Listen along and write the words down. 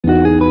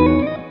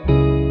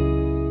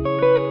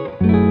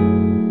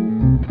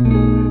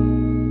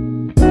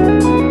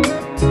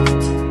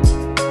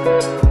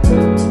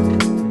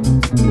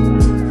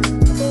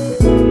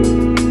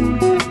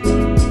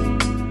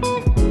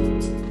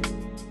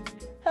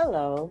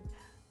Hello,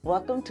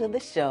 welcome to the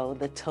show,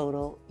 The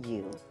Total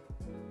You,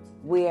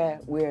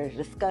 where we're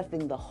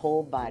discussing the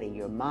whole body,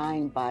 your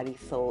mind, body,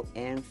 soul,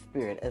 and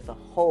spirit as a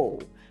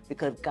whole,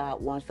 because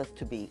God wants us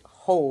to be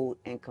whole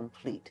and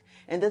complete.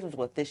 And this is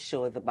what this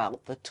show is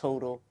about, The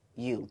Total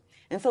You.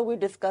 And so we're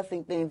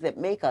discussing things that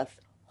make us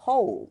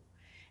whole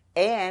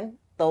and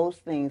those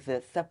things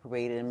that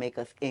separate and make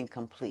us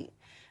incomplete.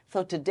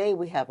 So today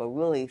we have a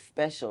really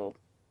special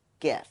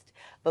guest.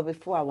 But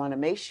before, I want to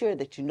make sure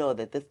that you know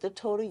that this is the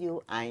Total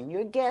You. I'm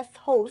your guest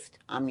host.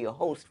 I'm your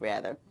host,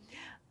 rather,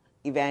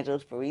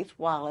 Evangelist Faris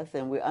Wallace,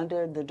 and we're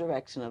under the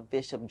direction of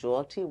Bishop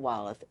Joel T.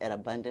 Wallace at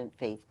Abundant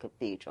Faith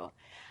Cathedral.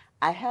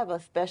 I have a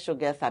special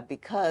guest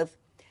because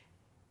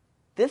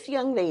this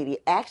young lady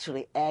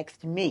actually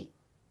asked me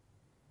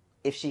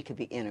if she could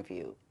be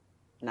interviewed.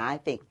 Now, I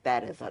think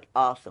that is an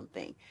awesome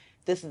thing.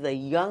 This is a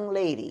young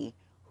lady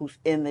who's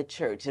in the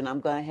church, and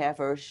I'm going to have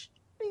her,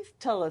 please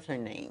tell us her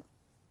name.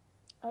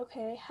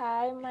 Okay,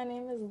 hi, my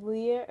name is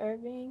Leah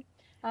Irving.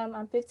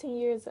 I'm 15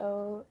 years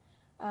old.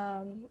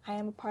 I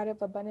am a part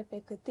of Abundant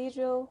Faith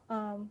Cathedral,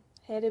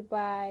 headed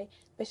by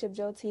Bishop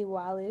Joe T.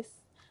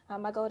 Wallace.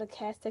 I go to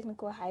Cass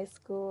Technical High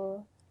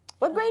School.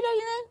 What grade are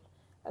you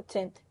in?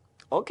 10th.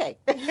 Okay.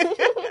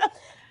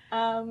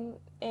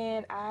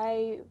 And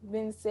I've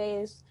been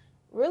saved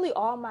really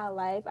all my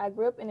life. I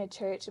grew up in a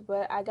church,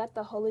 but I got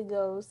the Holy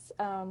Ghost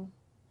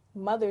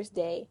Mother's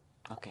Day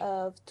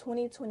of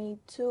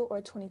 2022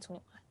 or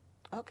 2021.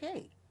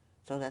 Okay.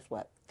 So that's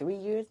what, 3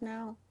 years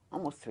now?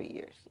 Almost 3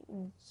 years.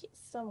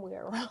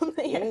 Somewhere around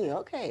there. Hey,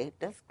 okay.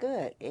 That's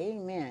good.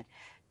 Amen.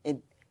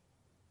 Okay,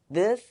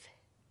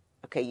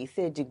 you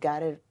said you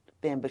got it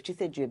then, but you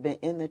said you've been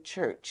in the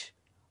church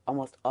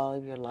almost all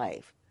of your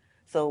life.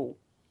 So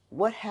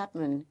what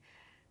happened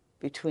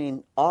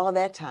between all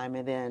that time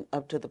and then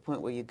up to the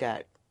point where you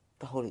got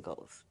the Holy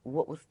Ghost?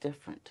 What was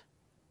different?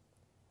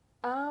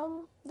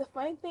 The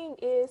funny thing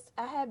is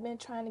I had been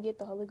trying to get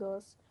the Holy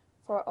Ghost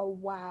for a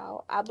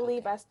while. I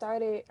believe I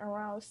started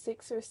around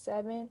 6 or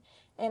 7,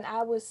 and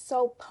I was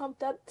so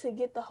pumped up to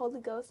get the Holy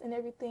Ghost and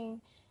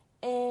everything,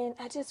 and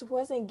I just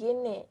wasn't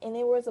getting it. And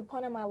there was a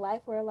point in my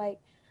life where,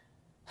 like,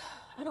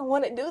 I don't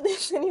want to do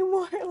this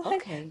anymore.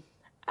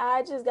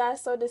 I just got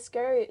so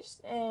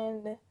discouraged,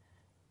 and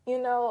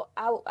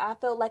I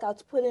felt like I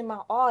was putting my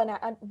all, and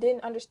I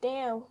didn't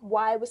understand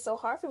why it was so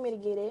hard for me to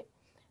get it.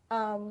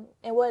 And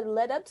what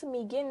led up to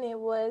me getting it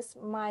was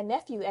my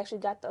nephew actually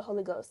got the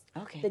Holy Ghost.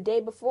 The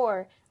day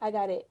before I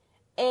got it.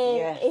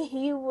 And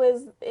he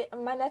was,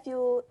 my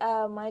nephew,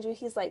 mind you,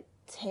 he's like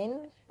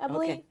 10, I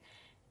believe.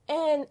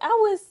 And I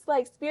was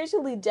like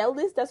spiritually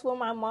jealous. That's what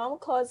my mom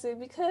calls it,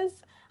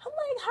 because I'm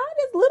like, how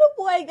this little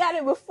boy got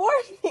it before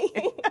me?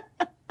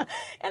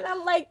 And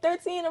I'm like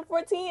 13 or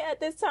 14 at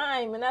this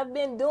time. And I've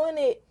been doing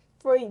it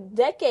for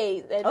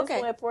decades. At this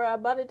point, for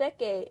about a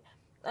decade.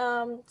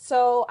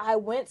 So I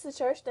went to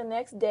church the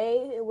next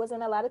day. It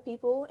wasn't a lot of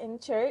people in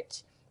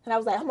church. And I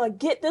was like, I'm going to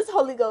get this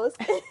Holy Ghost.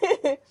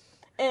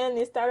 And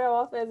it started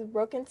off as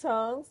broken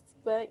tongues.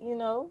 But,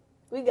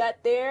 we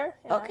got there.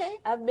 And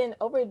I've been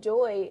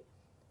overjoyed.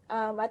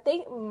 I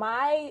think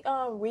my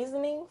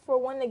reasoning for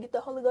wanting to get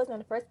the Holy Ghost in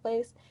the first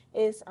place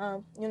is,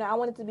 I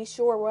wanted to be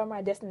sure where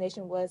my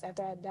destination was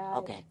after I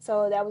died.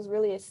 So that was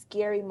really a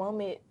scary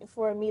moment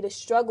for me to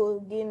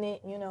struggle getting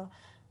it,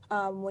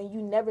 when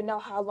you never know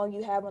how long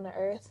you have on the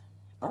earth.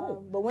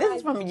 But this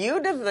is from you?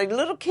 This is a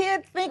little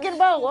kid thinking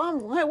about,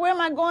 where am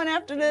I going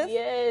after this?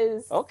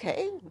 Yes.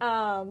 Okay.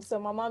 So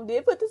my mom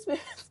did put the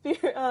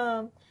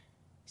spirit,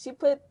 she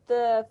put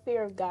the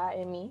fear of God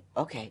in me.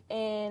 Okay.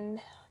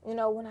 And,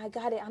 when I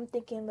got it, I'm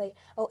thinking like,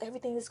 oh,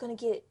 everything is going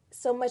to get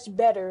so much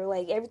better.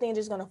 Like, everything is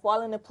just going to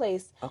fall into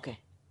place. Okay.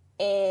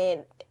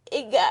 And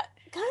it got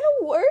kind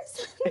of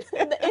worse.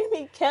 The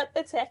enemy kept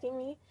attacking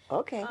me.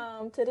 Okay.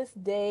 To this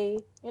day,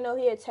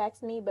 he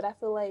attacks me, but I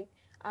feel like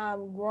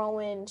I'm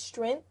growing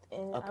strength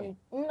and I'm,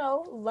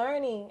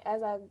 learning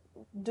as I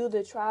do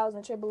the trials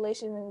and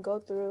tribulations and go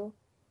through.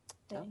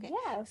 And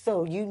yeah.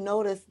 So you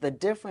notice the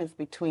difference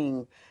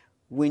between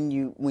when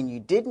you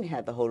didn't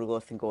have the Holy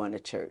Ghost and going to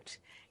church,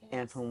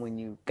 and from when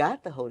you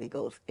got the Holy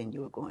Ghost and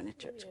you were going to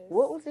church.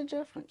 What was the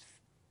difference?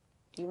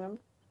 Do you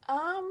remember?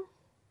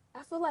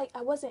 I feel like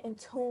I wasn't in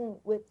tune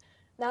with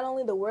not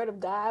only the Word of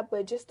God,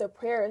 but just the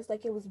prayers.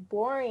 Like, it was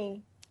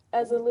boring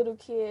as a little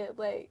kid.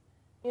 Like,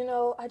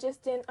 I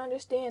just didn't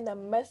understand the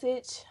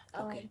message.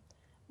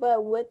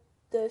 But with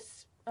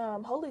this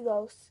Holy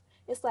Ghost,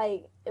 it's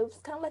like, it was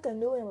kind of like a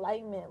new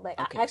enlightenment. Like,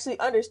 I actually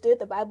understood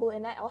the Bible,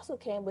 and that also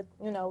came with,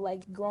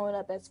 like, growing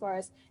up as far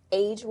as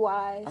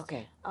age-wise.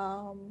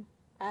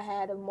 I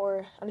had a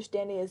more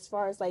understanding as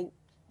far as, like,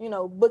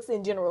 books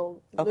in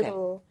general.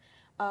 Literal.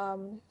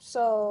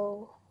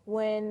 So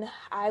when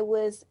I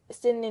was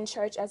sitting in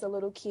church as a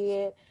little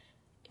kid,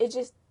 it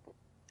just,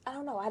 I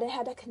don't know, I didn't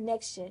have that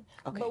connection.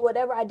 But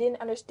whatever I didn't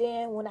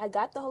understand, when I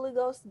got the Holy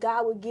Ghost,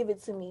 God would give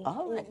it to me,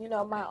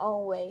 my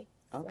own way.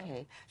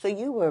 Okay. So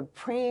you were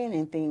praying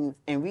and things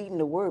and reading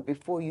the Word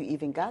before you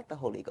even got the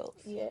Holy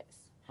Ghost? Yes.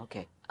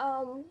 Okay.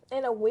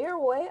 In a weird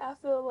way, I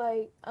feel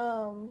like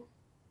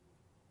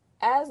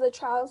as the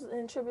trials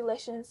and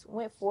tribulations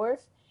went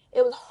forth,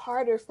 it was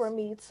harder for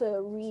me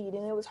to read,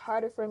 and it was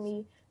harder for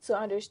me to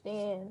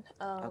understand.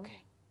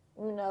 Okay.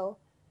 You know,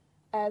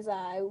 as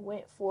I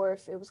went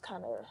forth, it was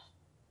kind of,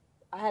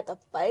 I had to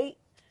fight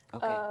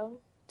Okay.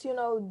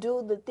 to,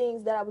 do the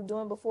things that I was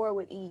doing before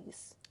with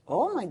ease.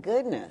 Oh my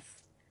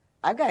goodness.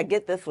 I got to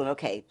get this one.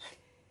 Okay.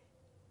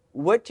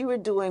 What you were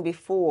doing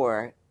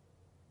before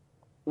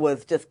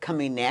was just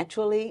coming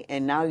naturally,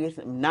 and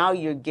now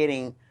you're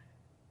getting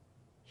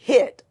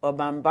hit or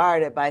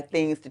bombarded by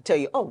things to tell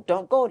you, oh,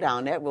 don't go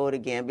down that road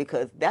again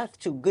because that's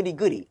too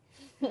goody.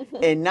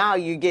 And now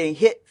you're getting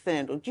hit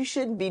saying, well, you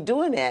shouldn't be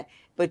doing that,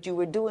 but you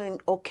were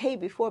doing okay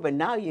before, but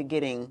now you're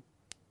getting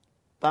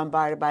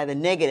bombarded by the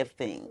negative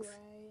things.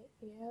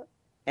 Right. Yep.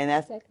 And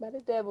that's attacked by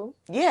the devil.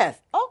 Yes.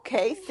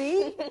 Okay.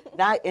 See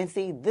now, and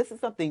see, this is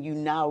something you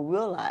now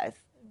realize.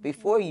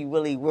 Before you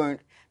really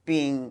weren't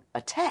being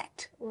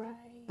attacked Right.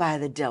 by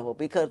the devil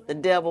because the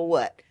devil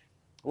what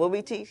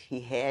we teach?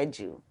 He had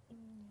you.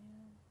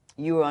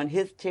 You were on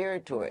his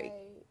territory.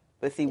 Right.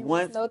 But see, It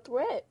was no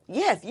threat.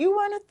 Yes, you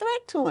weren't a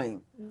threat to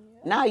him. Yeah.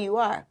 Now you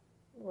are.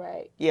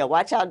 Right. Yeah,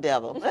 watch out,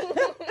 devil.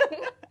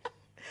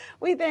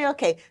 We think,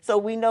 okay, so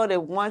we know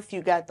that once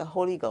you got the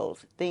Holy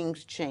Ghost,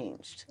 things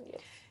changed.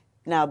 Yes.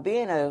 Now,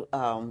 being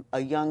a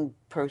young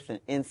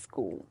person in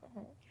school,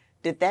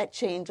 did that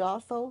change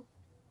also?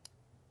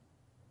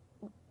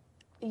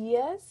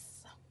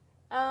 Yes.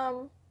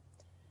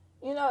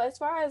 As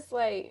far as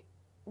like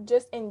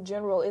just in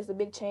general, it's a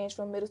big change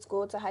from middle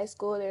school to high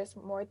school. There's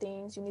more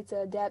things you need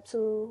to adapt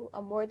to,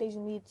 more things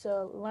you need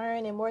to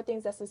learn, and more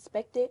things that's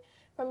expected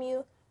from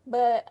you.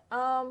 But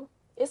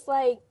it's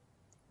like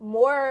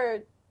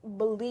more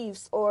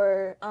beliefs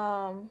or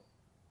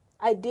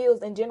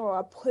ideals in general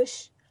are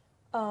pushed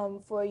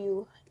for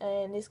you,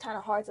 and it's kind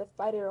of hard to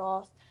fight it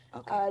off.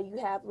 Okay. You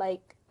have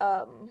like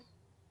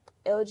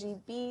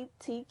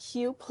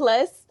LGBTQ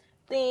plus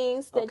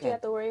things that you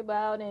have to worry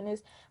about, and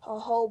it's a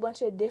whole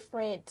bunch of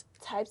different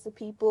types of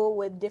people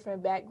with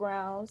different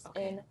backgrounds,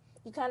 and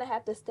you kind of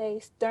have to stay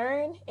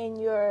stern in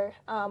your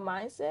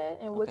mindset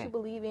and what you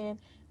believe in,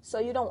 so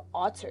you don't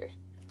alter.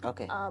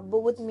 Okay. But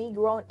with me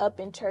growing up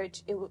in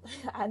church,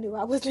 I knew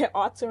I wasn't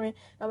altering,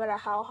 no matter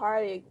how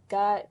hard it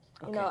got.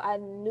 I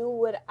knew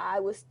what I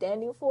was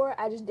standing for.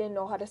 I just didn't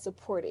know how to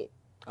support it.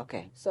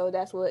 Okay. So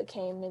that's what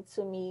came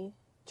into me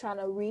trying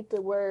to read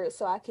the word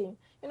so I can,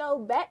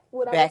 back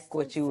what I was Back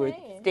what you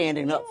saying. were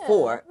standing up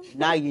for.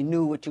 Now you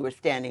knew what you were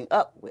standing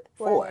up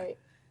for. Right.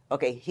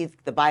 Okay,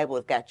 the Bible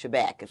has got your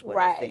back, is what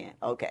it's saying.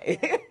 Okay.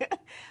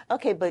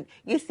 Okay, but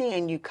you're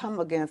saying you come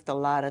against a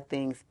lot of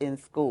things in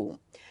school.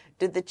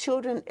 Did the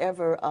children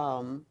ever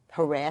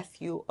harass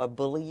you or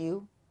bully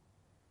you?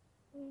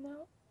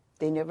 No.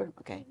 They never?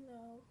 Okay.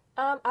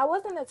 No. I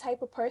wasn't the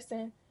type of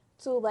person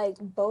to like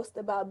boast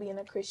about being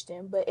a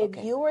Christian, but if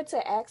you were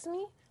to ask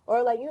me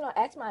or like,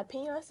 ask my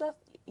opinion on stuff,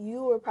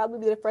 you would probably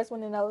be the first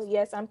one to know,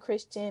 yes, I'm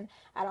Christian.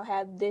 I don't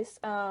have this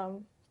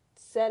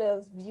set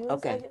of views.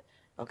 Okay.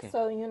 Okay.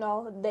 So,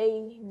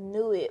 they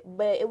knew it,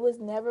 but it was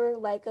never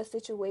like a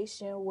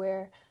situation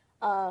where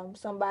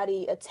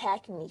somebody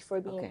attacked me for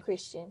being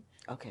Christian.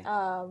 Okay.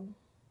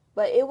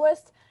 But it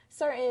was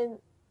certain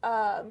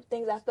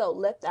things I felt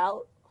left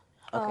out.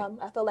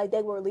 I felt like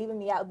they were leaving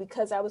me out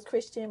because I was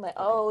Christian. Like,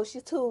 oh,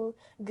 she's too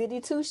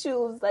goody two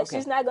shoes. Like,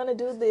 she's not gonna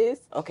do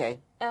this. Okay.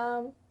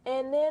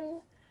 And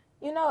then,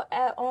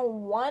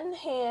 on one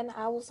hand,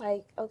 I was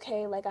like,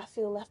 okay, like I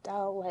feel left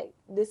out. Like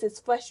this is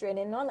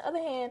frustrating. And on the other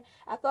hand,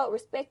 I felt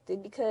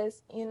respected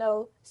because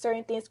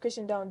certain things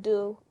Christians don't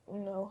do.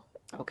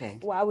 Okay.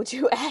 Why would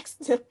you ask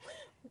them?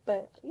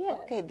 But yeah.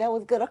 Okay, that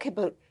was good. Okay,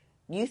 but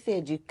you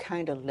said you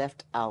kind of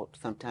left out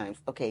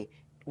sometimes. Okay,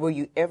 were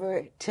you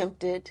ever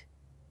tempted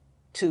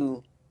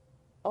to,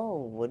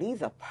 oh, well,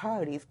 these are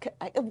parties.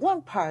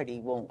 One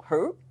party won't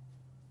hurt.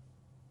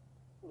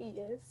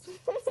 Yes.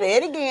 Say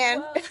it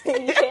again.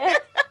 Well, yeah.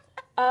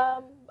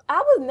 I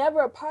was never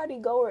a party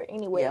goer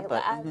anyway. Yeah,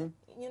 but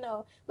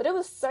but it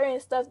was certain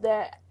stuff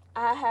that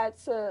I had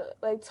to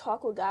like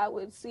talk with God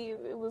with, see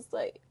if it was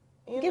like.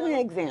 Give me an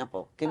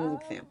example.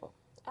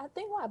 I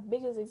think my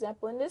biggest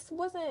example, and this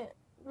wasn't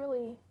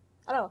really,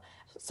 I don't know.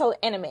 So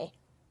anime.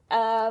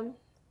 I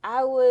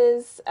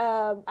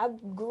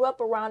grew up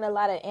around a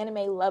lot of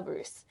anime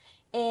lovers,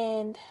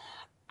 and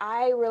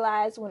I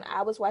realized when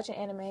I was watching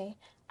anime,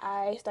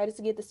 I started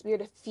to get the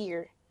spirit of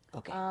fear.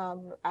 Okay.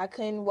 I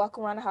couldn't walk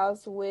around the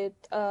house with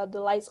the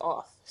lights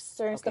off.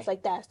 Certain stuff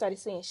like that. I started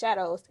seeing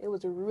shadows. It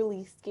was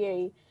really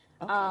scary.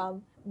 Okay.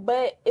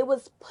 But it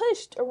was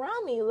pushed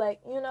around me,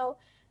 like,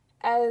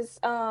 as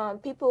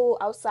people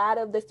outside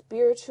of the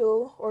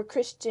spiritual or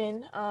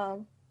Christian,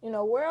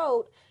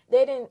 world,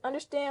 they didn't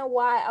understand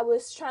why I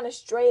was trying to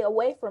stray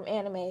away from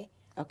anime.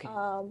 Okay.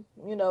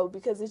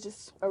 Because it's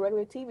just a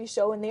regular TV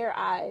show in their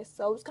eyes.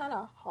 So it's kind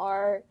of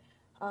hard.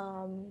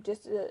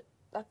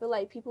 I feel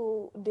like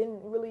people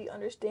didn't really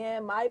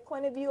understand my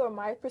point of view or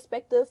my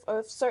perspective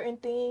of certain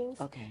things.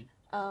 Okay.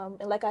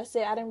 And like I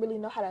said, I didn't really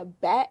know how to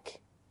back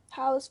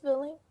how I was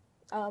feeling.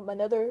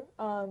 Another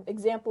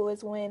example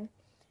is when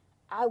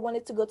I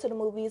wanted to go to the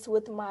movies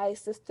with my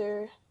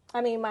sister.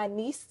 I mean, my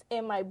niece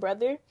and my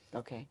brother.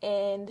 Okay.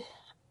 And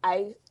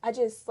I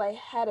just like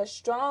had a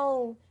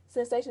strong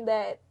sensation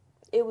that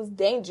it was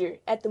danger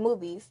at the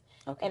movies.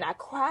 Okay. And I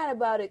cried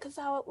about it because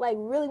I like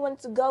really wanted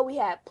to go. We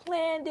had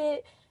planned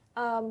it.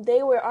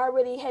 They were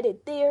already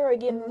headed there or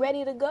getting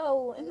ready to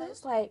go, and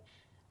it's like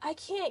I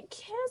can't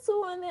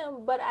cancel on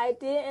them. But I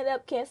did end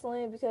up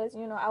canceling because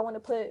I want to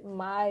put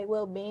my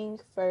well-being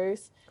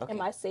first and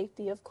my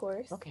safety, of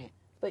course. Okay.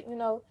 But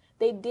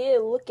they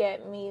did look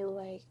at me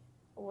like,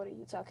 what are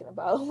you talking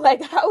about?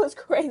 Like, I was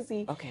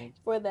crazy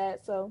for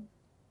that. So,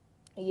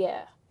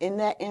 yeah. In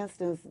that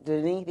instance,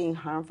 did anything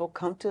harmful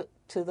come to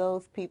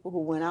those people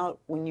who went out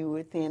when you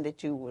were saying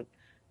that you would,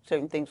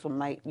 certain things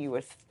you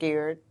were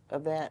scared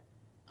of that?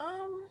 I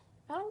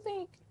don't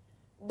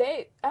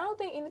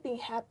think anything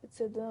happened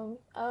to them.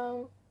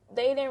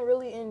 They didn't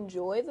really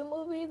enjoy the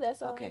movie.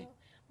 That's all I know.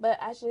 But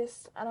I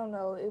don't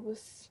know. It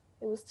was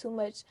too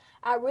much.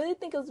 I really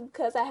think it was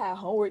because I had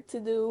homework to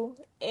do,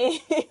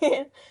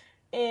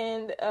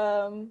 and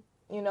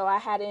I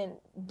hadn't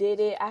did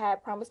it. I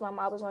had promised my mom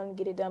I was going to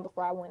get it done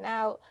before I went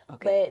out.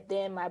 But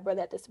then my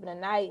brother had to spend the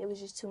night. It was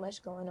just too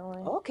much going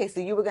on. Okay,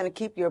 so you were going to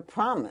keep your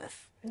promise.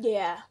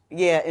 Yeah.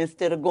 Yeah,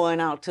 instead of going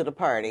out to the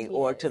party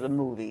or to the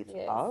movies.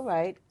 Yes. All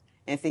right.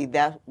 And see,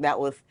 that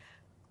was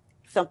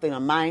something, a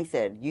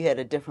mindset. You had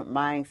a different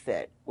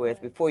mindset, whereas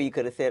before you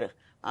could have said,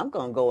 I'm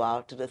going to go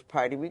out to this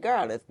party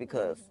regardless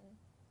because,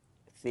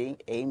 see,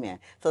 amen.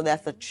 So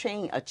that's a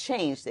change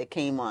that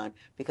came on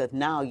because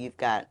now you've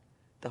got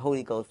the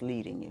Holy Ghost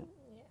leading you.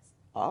 Yes.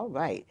 All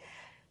right.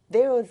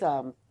 There was,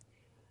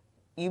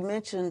 you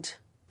mentioned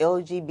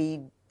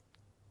LGBTQ,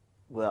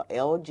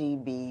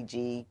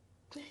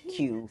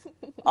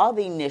 all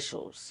the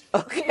initials,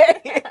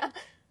 okay?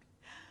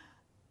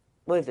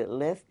 What is it,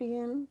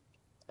 lesbian?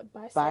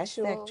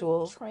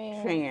 Bisexual,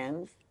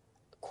 trans,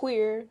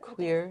 queer,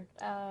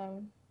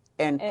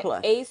 and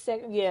plus.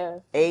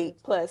 Asexual,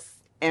 plus.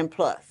 And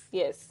plus.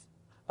 Yes.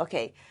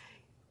 Okay.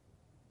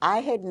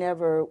 I had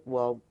never,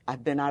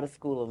 I've been out of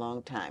school a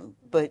long time,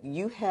 but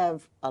you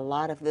have a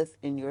lot of this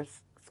in your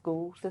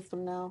school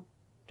system now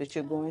that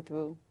you're going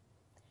through?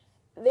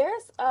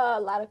 There's a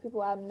lot of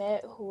people I've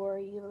met who are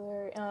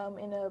either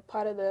in a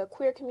part of the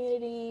queer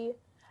community.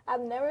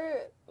 I've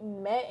never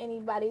met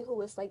anybody who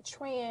was like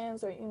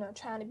trans or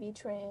trying to be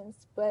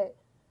trans, but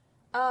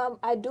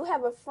I do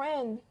have a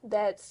friend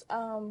that's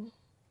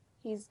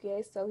he's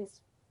gay, so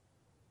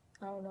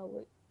I don't know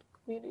what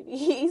community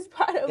he's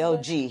part of.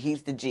 LG,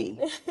 he's the G.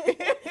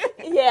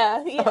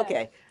 Yeah.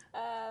 Okay.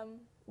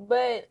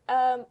 But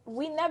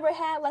we never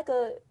had like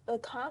a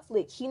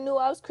conflict. He knew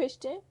I was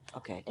Christian.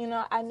 Okay.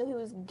 I knew he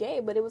was gay,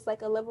 but it was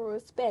like a level of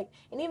respect.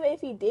 And even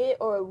if he did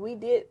or we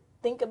did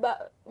think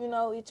about,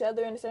 each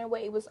other in a certain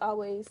way, it was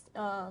always,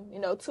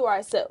 to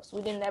ourselves.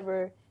 We didn't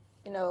ever,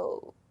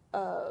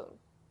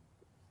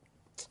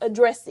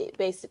 address it,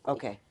 basically.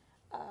 Okay.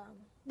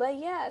 But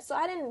yeah, so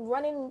I didn't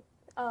run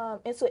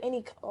into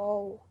any,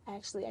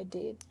 actually I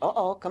did.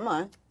 Uh-oh, come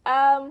on.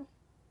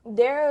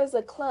 There is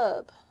a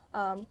club,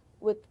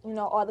 with,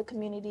 all the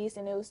communities,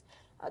 and it was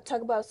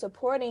talk about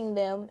supporting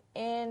them.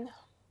 And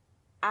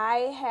I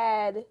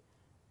had,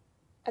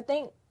 I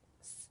think,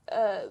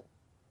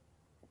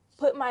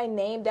 put my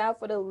name down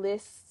for the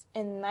list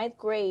in 9th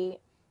grade,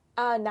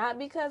 not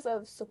because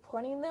of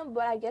supporting them,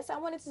 but I guess I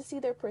wanted to see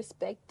their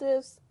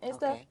perspectives and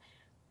stuff.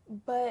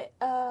 But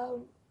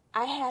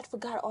I had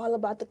forgot all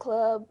about the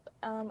club.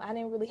 I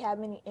didn't really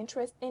have any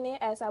interest in it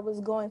as I was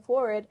going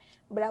forward,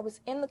 but I was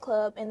in the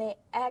club, and they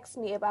asked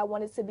me if I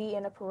wanted to be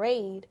in a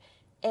parade.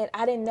 And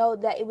I didn't know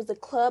that it was a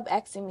club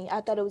asking me.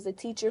 I thought it was a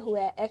teacher who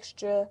had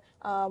extra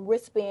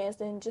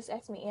wristbands and just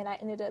asked me. And I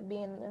ended up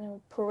being in a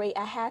parade.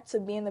 I had to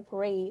be in the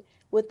parade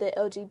with the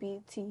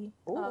LGBT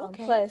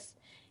plus.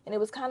 And it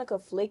was kind of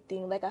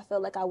conflicting. Like, I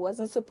felt like I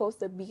wasn't supposed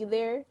to be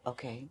there.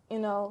 Okay.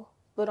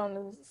 But on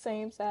the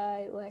same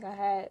side, like, I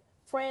had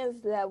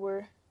friends that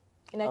were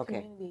in that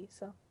community.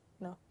 So,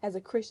 as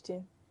a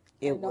Christian,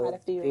 I didn't know how to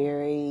feel.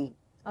 Very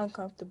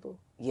uncomfortable.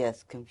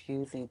 Yes,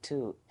 confusing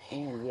too.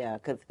 And yeah,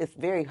 because it's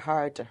very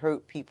hard to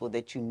hurt people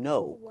that you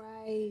know.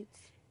 Right.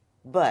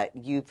 But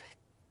you've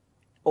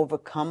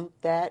overcome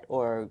that,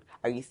 or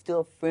are you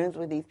still friends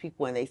with these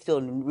people and they still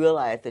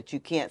realize that you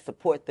can't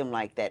support them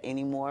like that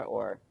anymore?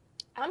 Or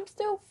I'm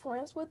still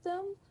friends with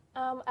them.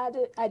 I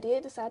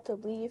did decide to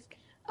leave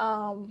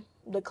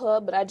the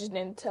club, but I just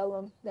didn't tell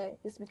them that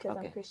it's because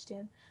I'm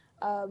Christian.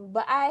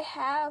 But I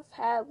have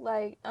had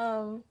like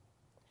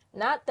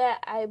not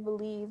that I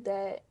believe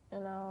that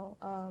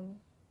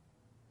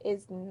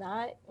is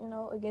not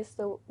against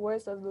the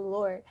words of the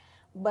Lord,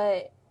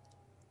 but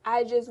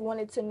I just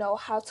wanted to know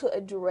how to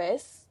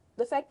address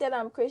the fact that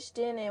I'm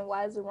Christian and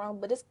why is it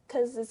wrong. But it's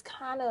because it's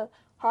kind of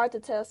hard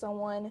to tell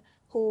someone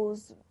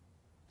who's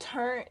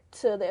turned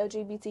to the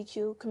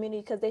LGBTQ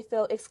community because they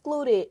feel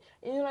excluded.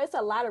 It's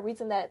a lot of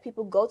reason that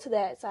people go to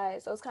that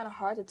side, so it's kind of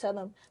hard to tell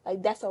them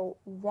like that's a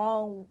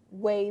wrong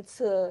way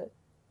to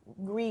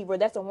grieve or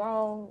that's a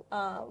wrong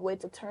way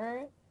to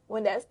turn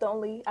when that's the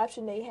only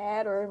option they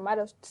had or might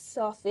have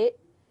saw fit.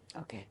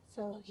 Okay.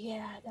 So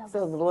yeah, So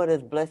the Lord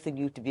is blessing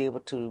you to be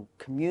able to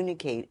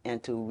communicate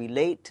and to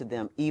relate to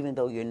them even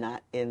though you're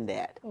not in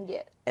that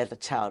as a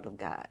child of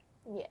God.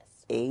 Yes.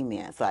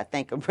 Amen. So I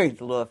thank and praise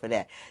the Lord for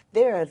that.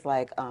 There is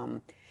like,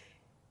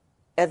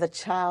 as a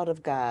child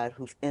of God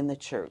who's in the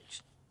church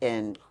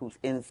and who's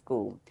in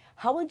school,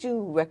 how would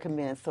you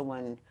recommend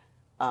someone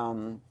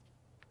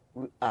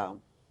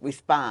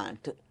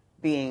respond to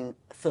being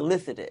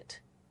solicited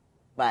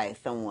by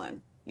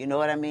someone? You know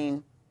what I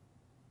mean?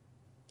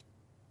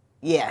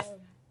 Yes.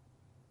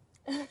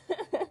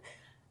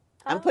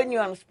 I'm putting you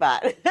on the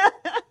spot.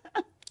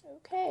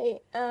 Okay.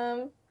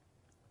 I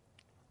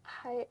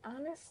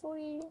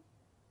honestly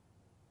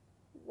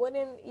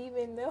wouldn't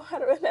even know how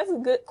to. That's a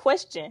good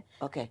question.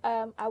 Okay.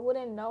 I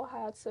wouldn't know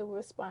how to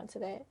respond to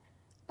that.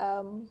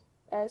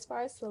 As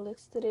far as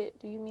solicited,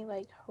 do you mean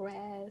like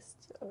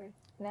harassed or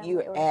that You're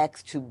way? Or...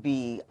 asked to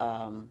be,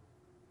 I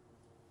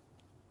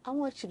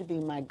want you to be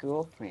my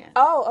girlfriend.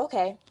 Oh,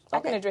 okay.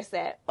 I can address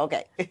that.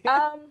 Okay.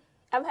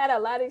 I've had a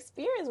lot of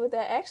experience with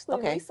that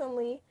actually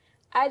recently.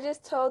 I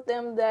just told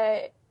them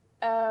that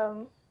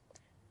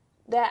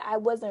that I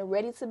wasn't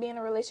ready to be in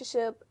a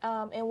relationship.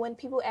 And when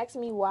people ask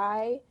me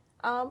why,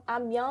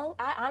 I'm young.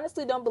 I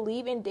honestly don't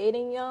believe in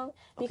dating young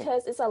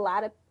because it's a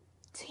lot of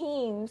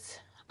teens,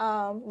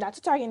 not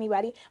to target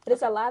anybody, but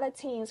it's a lot of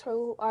teens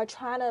who are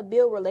trying to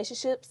build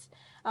relationships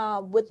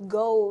with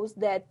goals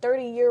that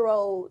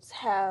 30-year-olds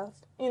have,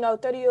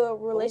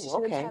 30-year-old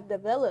relationships have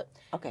developed.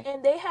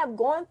 And they have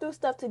gone through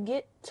stuff to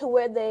get to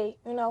where they,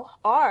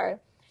 are.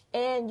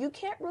 And you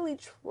can't really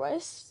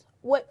trust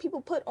what people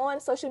put on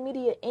social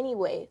media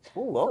anyway.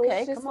 Ooh,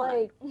 okay, so it's just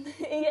like,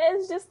 yeah,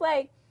 it's just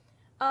like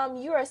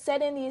you are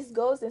setting these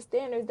goals and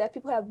standards that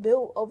people have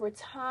built over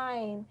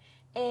time,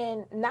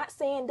 and not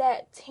saying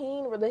that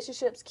teen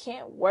relationships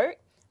can't work,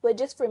 but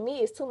just for me,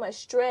 it's too much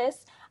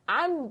stress.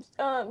 I'm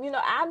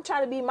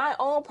trying to be my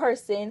own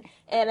person,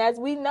 and as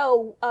we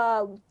know,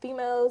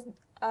 females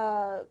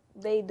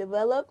they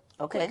develop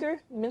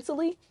quicker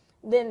mentally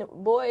than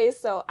boys,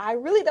 so I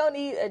really don't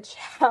need a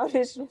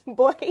childish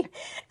boy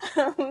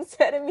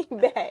setting me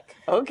back.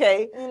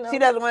 Okay. She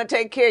doesn't want to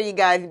take care of you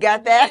guys. You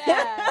got that?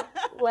 Yeah.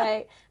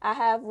 Like, I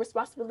have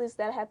responsibilities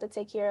that I have to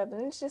take care of,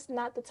 and it's just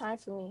not the time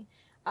for me.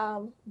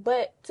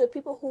 But to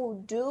people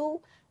who do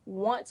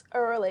want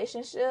a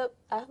relationship,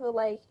 I feel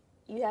like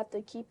you have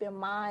to keep in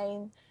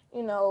mind,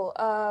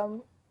 I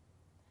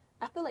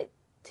feel like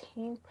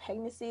teen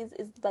pregnancies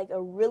is like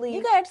a really...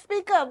 You gotta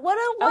speak up. What?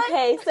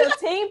 Okay, so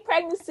teen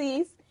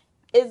pregnancies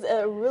is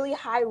a really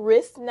high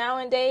risk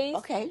nowadays.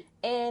 Okay.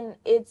 And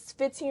it's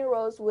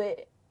 15-year-olds with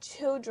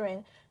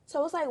children.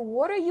 So it's like,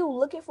 what are you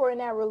looking for in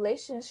that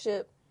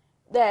relationship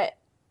that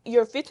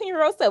your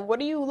 15-year-old said? What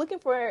are you looking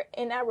for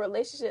in that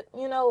relationship?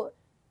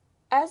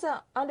 As an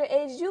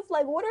underage youth,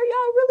 like, what are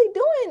y'all really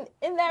doing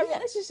in that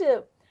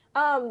relationship?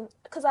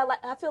 Because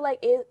I feel like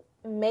it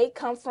may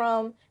come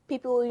from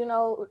people,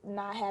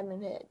 not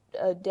having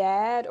a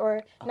dad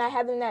or not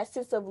having that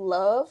sense of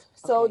love.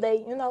 So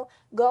they,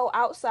 go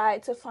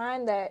outside to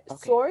find that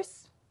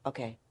source.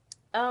 Okay.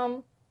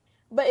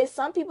 But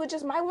some people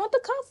just might want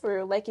the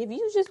comfort. Like, if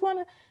you just want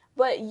to,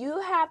 but you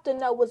have to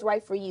know what's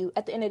right for you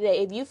at the end of the day.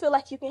 If you feel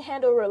like you can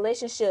handle a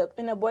relationship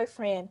and a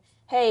boyfriend,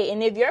 hey,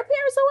 and if your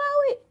parents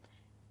allow it,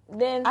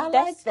 then I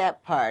like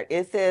that part.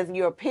 It says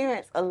your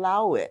parents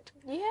allow it.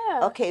 Yeah.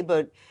 Okay,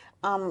 but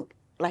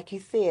like you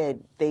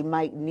said, they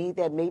might need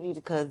that maybe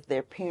because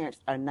their parents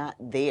are not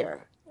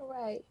there.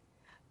 Right.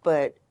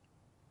 But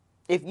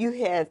if you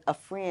had a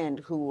friend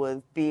who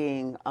was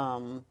being,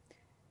 you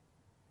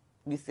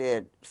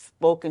said,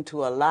 spoken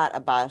to a lot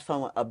about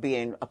someone, or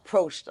being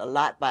approached a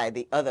lot by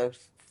the other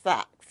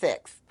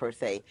sex, per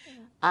se.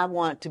 Mm-hmm. I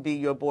want to be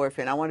your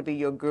boyfriend. I want to be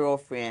your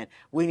girlfriend.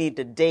 We need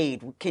to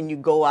date. Can you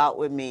go out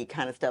with me?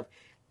 Kind of stuff.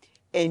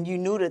 And you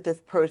knew that this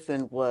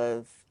person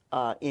was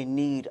in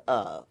need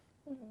of.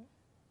 Mm-hmm.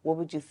 What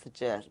would you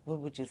suggest? What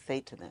would you say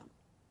to them?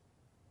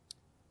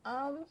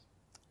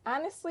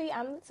 Honestly,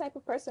 I'm the type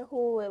of person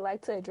who would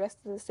like to address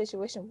the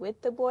situation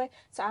with the boy.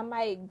 So I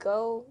might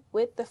go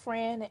with the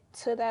friend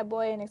to that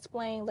boy and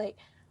explain, like,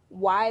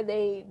 why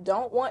they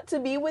don't want to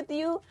be with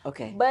you.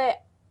 Okay.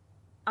 But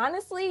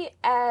honestly,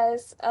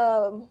 as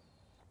a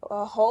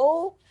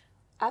whole,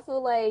 I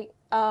feel like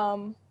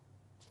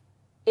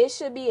it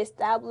should be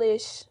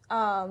established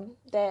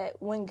that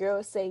when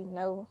girls say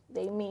no,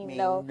 they mean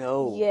no.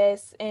 No.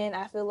 Yes, and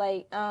I feel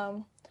like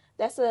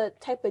that's a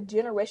type of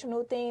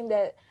generational thing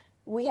that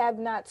we have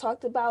not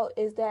talked about,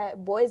 is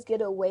that boys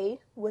get away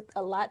with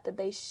a lot that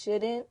they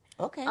shouldn't.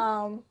 Okay.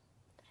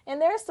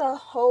 And there's a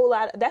whole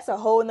lot. That's a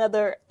whole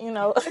nother,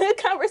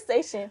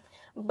 conversation.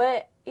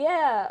 But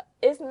yeah,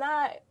 it's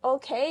not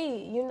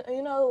okay.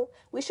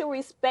 We should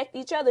respect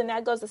each other, and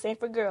that goes the same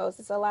for girls.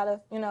 It's a lot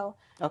of,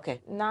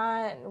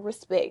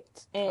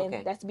 non-respect,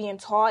 and that's being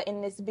taught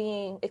and it's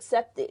being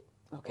accepted.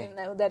 Okay.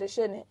 That it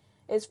shouldn't.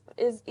 It's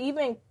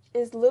even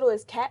as little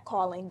as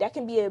catcalling. That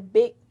can be a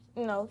big,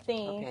 thing.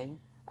 Okay.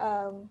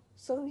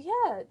 So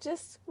yeah,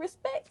 just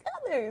respect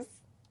others.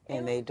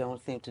 And they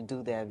don't seem to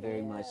do that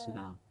very much Yeah.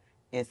 now.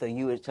 And so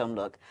you would tell them,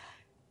 look,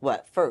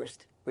 what,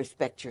 first,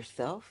 respect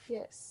yourself.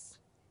 Yes.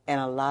 And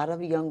a lot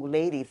of young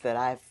ladies that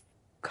I've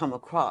come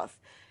across,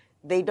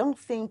 they don't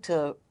seem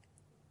to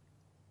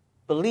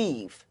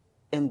believe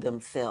in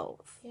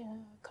themselves. Yeah,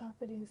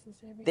 confidence is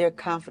everything. Their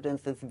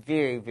confidence is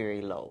very,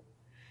 very low.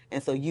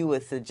 And so you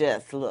would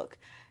suggest, look,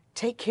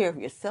 take care of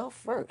yourself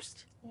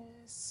first.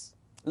 Yes.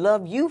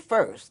 Love you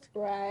first.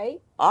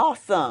 Right.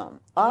 Awesome.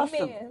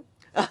 Awesome.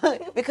 Amen.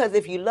 Because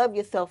if you love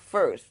yourself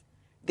first,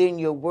 then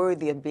you're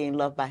worthy of being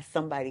loved by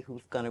somebody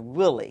who's going to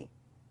really,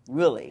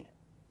 really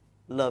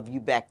love you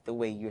back the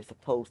way you're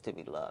supposed to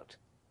be loved.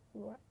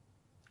 Right.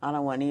 I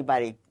don't want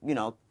anybody,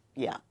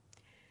 yeah.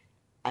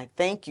 I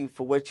thank you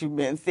for what you've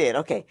been said.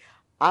 Okay,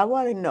 I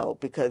want to know,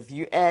 because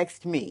you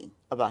asked me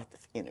about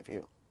this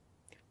interview,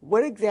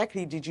 what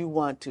exactly did you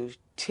want to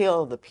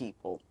tell the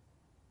people,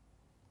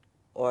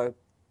 or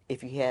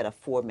if you had a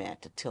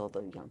format to tell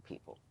the young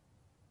people?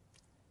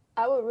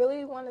 I would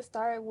really want to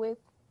start with,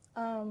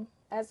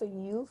 as a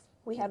youth,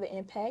 we have an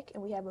impact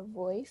and we have a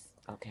voice.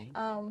 Okay.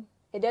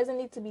 It doesn't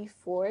need to be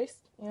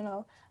forced,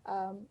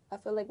 I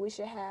feel like we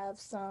should have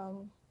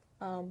some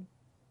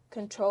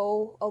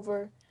control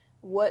over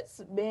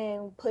what's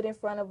being put in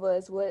front of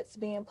us, what's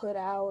being put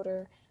out,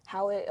 or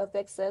how it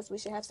affects us. We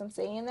should have some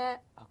say in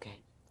that.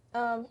 Okay.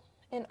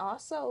 And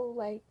also,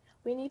 like,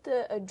 we need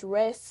to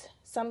address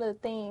some of the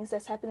things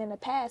that's happened in the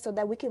past so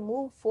that we can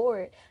move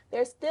forward.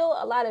 There's still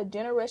a lot of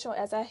generational,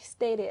 as I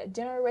stated,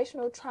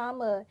 generational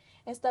trauma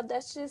and stuff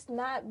that's just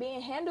not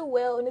being handled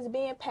well, and it's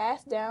being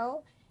passed down,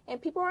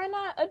 and people are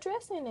not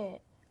addressing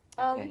it.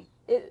 Okay.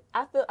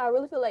 I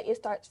really feel like it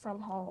starts from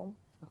home.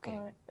 Okay.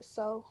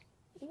 So,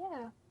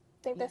 yeah,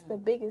 I think that's the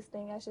biggest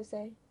thing I should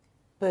say.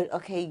 But,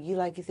 okay,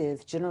 like you said,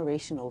 it's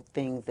generational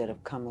things that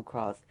have come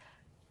across.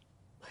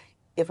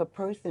 If a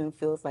person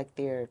feels like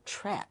they're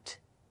trapped,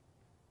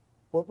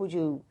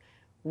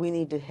 we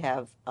need to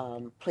have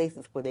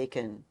places where they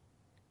can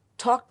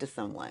talk to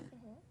someone.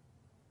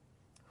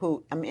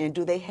 And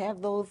do they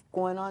have those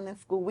going on in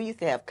school? We used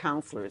to have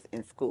counselors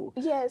in school.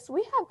 Yes,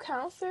 we have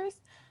counselors.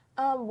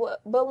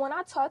 But when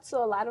I talk to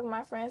a lot of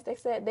my friends, they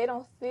said they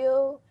don't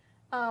feel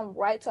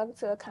right talking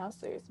to a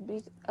counselor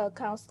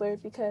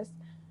because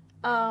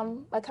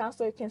a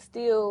counselor can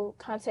still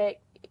contact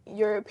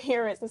your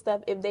parents and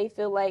stuff if they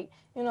feel like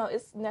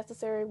it's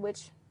necessary,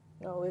 which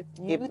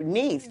if it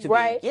needs to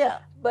right, be, yeah.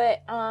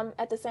 But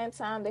at the same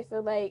time, they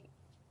feel like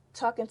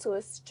talking to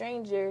a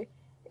stranger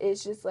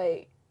is just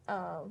like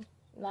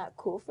not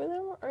cool for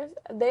them, or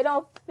they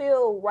don't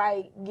feel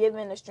right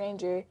giving a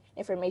stranger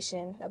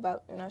information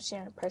about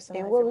sharing personal information.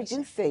 And what would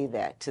you say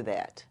to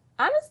that?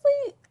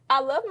 Honestly,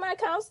 I love my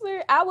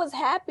counselor. I was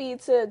happy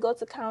to go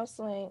to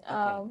counseling.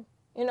 Okay.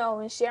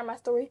 And share my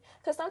story.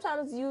 Because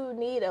sometimes you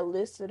need a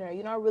listener.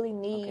 You don't really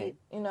need,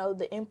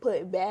 the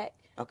input back.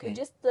 Okay.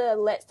 Just to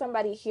let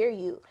somebody hear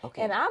you.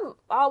 Okay. And I'm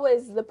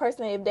always the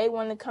person, if they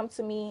want to come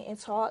to me and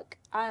talk,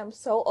 I am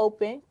so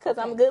open because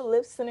I'm a good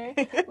listener.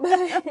 But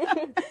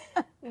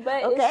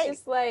it's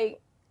just like,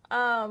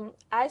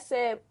 I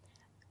said,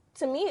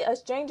 to me, a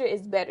stranger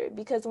is better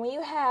because when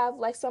you have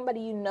like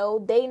somebody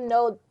they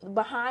know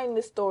behind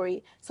the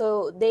story,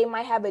 so they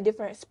might have a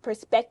different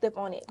perspective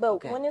on it.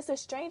 But when it's a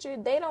stranger,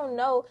 they don't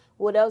know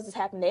what else is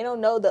happening. They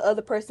don't know the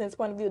other person's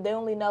point of view. They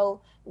only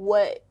know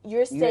what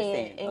you're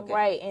saying. And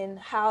right, and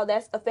how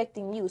that's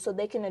affecting you, so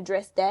they can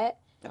address that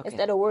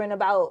instead of worrying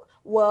about,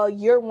 well,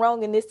 you're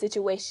wrong in this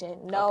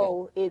situation.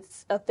 No,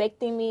 it's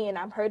affecting me and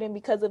I'm hurting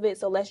because of it.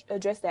 So let's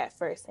address that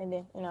first, and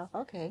then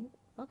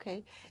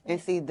Okay.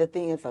 And see, the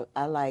thing is,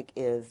 I like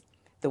is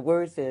the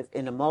word says,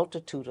 in a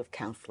multitude of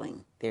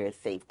counseling, there is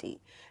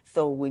safety.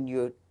 So when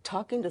you're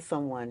talking to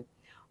someone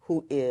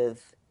who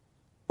is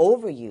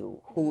over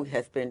you, who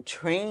has been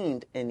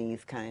trained in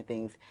these kind of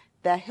things,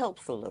 that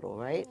helps a little,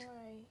 right?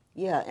 Right.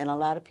 Yeah, and a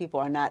lot of people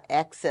are not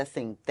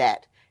accessing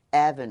that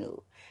avenue.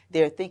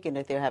 They're thinking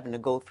that they're having to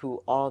go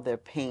through all their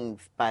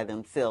pains by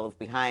themselves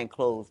behind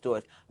closed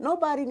doors.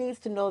 Nobody needs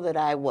to know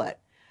that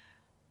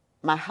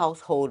my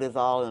household is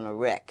all in a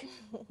wreck.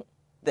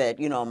 That,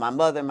 my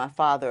mother and my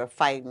father are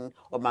fighting,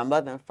 or my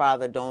mother and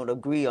father don't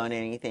agree on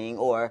anything,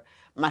 or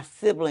my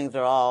siblings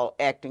are all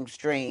acting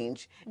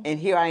strange, and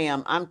here I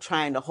am, I'm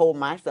trying to hold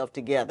myself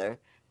together.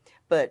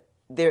 But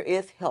there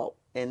is help,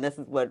 and this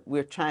is what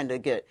we're trying to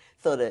get,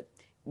 so that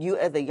you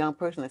as a young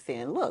person are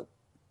saying, look,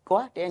 go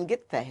out there and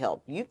get the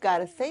help. You've got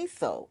to say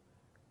so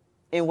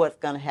in what's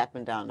going to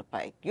happen down the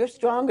pike. You're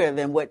stronger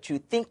than what you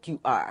think you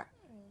are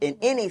in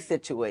any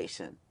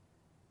situation.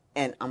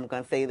 And I'm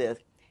going to say this,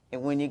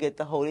 and when you get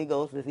the Holy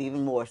Ghost, there's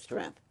even more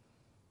strength.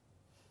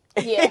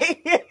 Yeah.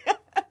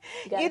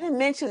 You didn't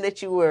mention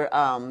that you were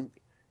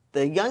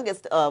the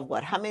youngest of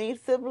what? How many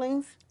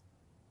siblings?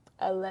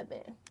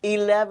 11.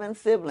 11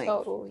 siblings.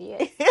 Total,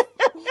 yes.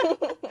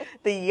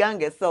 The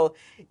youngest. So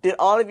did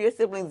all of your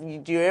siblings,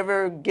 did you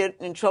ever get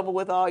in trouble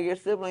with all your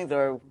siblings?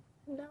 Or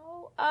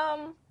No.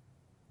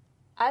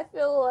 I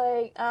feel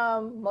like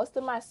most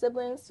of my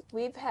siblings,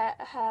 we've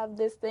have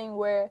this thing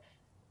where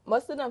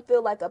most of them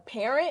feel like a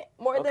parent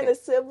more than a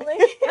sibling.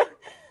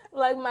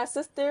 Like my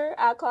sister,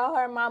 I call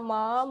her my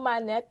mom. My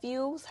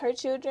nephews, her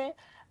children,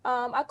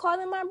 I call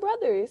them my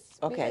brothers.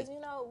 Okay. Because,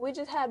 we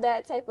just have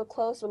that type of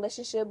close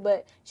relationship,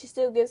 but she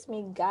still gives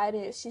me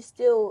guidance. She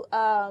still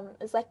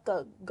is like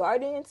a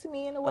guardian to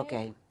me in a way.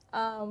 Okay.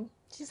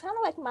 She's kind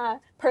of like my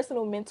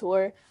personal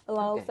mentor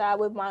alongside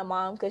with my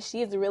mom, because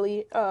she's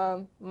really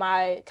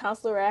my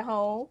counselor at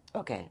home.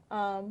 Okay.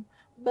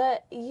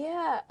 But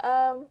yeah,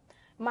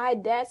 my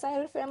dad's side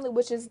of the family,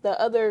 which is the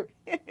other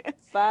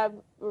 5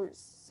 or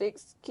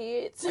 6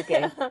 kids,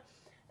 Okay.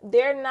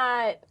 they're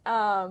not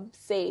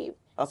saved.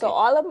 Okay. So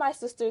all of my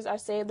sisters are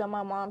saved on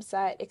my mom's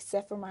side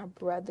except for my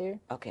brother.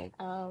 Okay.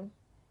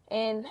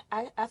 And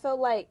I felt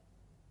like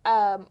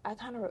I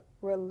kind of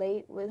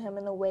relate with him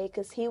in a way,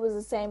 because he was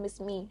the same as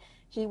me.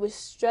 He was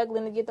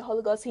struggling to get the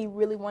Holy Ghost. He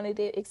really wanted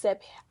it,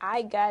 except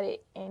I got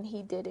it and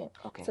he didn't.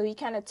 Okay. So he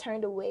kind of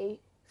turned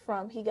away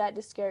he got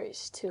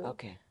discouraged too.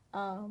 Okay.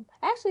 I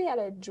actually had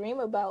a dream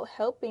about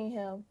helping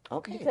him.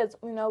 Okay. Because,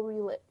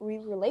 we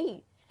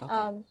relate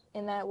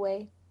in that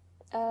way.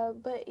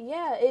 But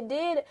yeah, it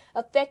did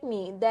affect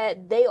me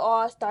that they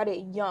all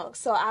started young.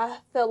 So I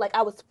felt like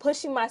I was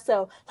pushing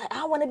myself. Like,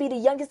 I want to be the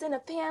youngest in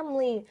the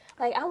family.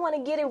 Like, I want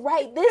to get it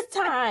right this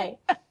time.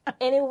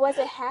 And it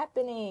wasn't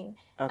happening.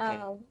 Okay.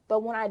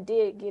 But when I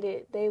did get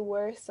it, they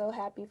were so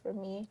happy for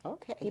me.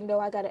 Okay. Even though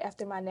I got it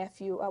after my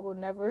nephew, I will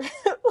never,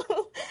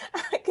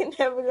 I can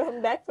never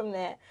come back from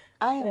that.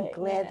 I am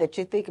glad that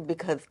you're thinking,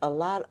 because a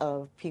lot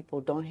of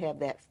people don't have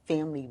that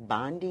family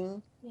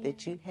bonding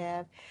that you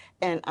have.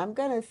 And I'm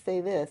going to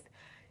say this.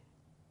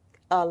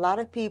 A lot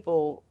of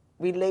people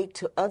relate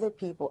to other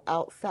people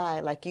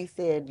outside. Like you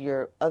said,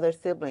 your other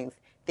siblings.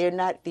 They're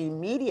not the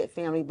immediate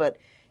family, but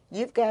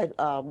you've got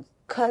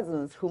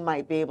cousins who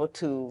might be able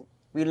to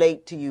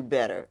relate to you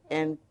better.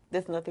 And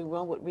there's nothing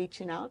wrong with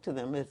reaching out to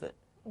them, is it?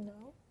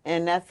 No.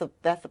 And that's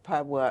the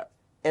part where,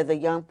 as a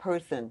young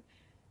person,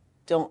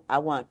 I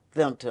want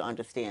them to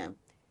understand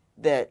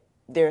that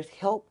there's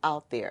help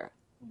out there.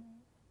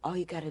 All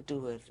you got to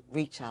do is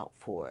reach out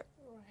for it.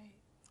 Right.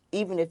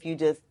 Even if you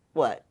just,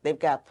 they've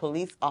got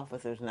police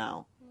officers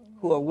now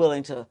who are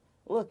willing to,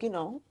 look,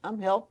 I'm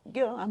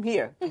I'm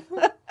here.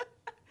 So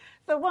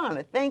I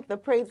want to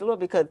praise the Lord,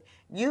 because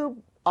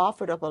you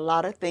offered up a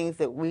lot of things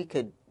that we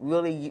could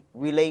really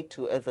relate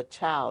to as a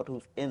child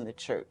who's in the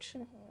church,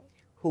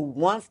 who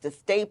wants to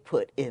stay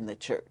put in the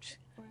church.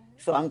 Right.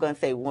 So I'm going to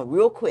say one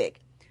real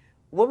quick.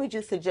 What would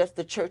you suggest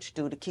the church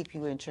do to keep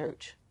you in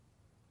church?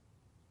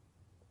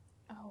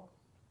 Oh,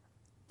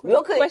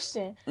 real quick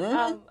question.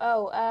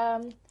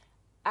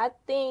 I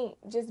think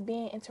just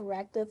being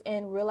interactive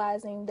and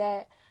realizing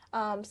that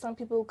some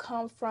people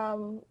come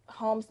from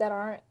homes that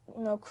aren't,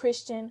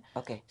 Christian.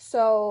 Okay.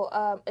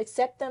 So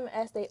accept them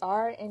as they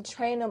are and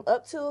train them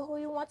up to who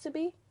you want to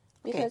be.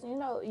 Because,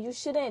 you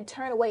shouldn't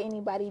turn away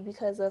anybody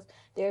because of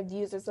their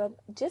views or something.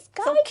 Just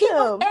guide them. So keep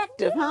them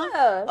active,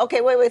 huh? Okay,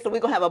 wait. So we're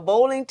going to have a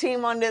bowling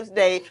team on this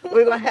day.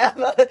 We're going to have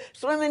a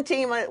swimming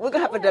team. We're going to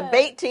have a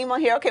debate team on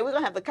here. Okay, we're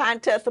going to have the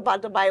contest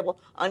about the Bible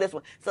on this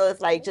one. So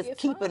it's like just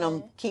keeping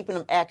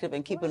them active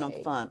and keeping them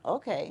fun.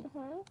 Okay.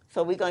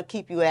 So we're going to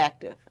keep you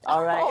active.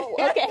 All right?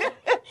 Oh,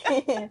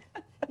 okay.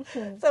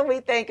 So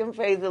we thank and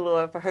praise the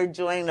Lord for her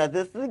joining us.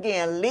 This is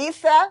again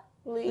Lisa.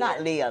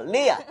 Not Leah.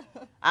 Leah.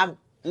 I'm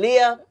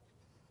Leah.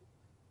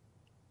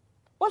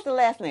 What's the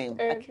last name?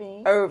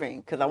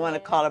 Irving, because I want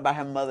to call her by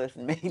her mother's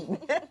name.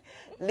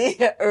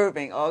 Leah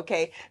Irving,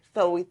 okay?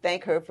 So we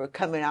thank her for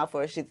coming out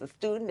for us. She's a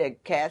student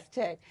at Cass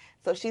Tech.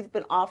 So she's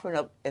been offering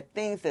up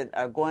things that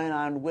are going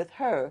on with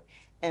her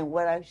and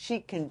what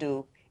she can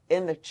do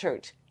in the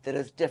church that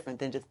is different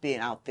than just being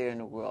out there in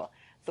the world.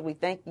 So we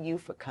thank you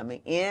for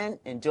coming in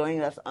and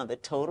joining us on the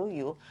Total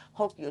You.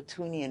 Hope you'll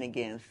tune in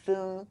again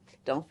soon.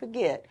 Don't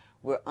forget,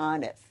 we're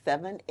on at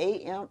 7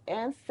 a.m.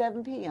 and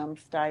 7 p.m.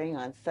 starting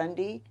on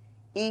Sunday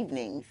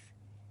evenings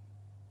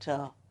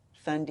to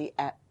Sunday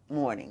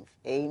mornings.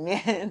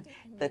 Amen.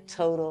 The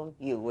Total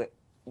You.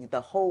 The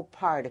whole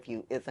part of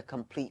you is a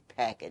complete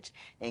package.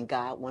 And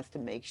God wants to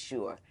make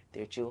sure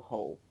that you're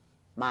whole.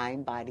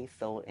 Mind, body,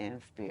 soul,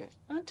 and spirit.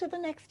 Until the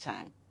next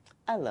time.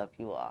 I love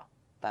you all.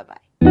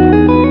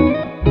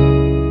 Bye-bye.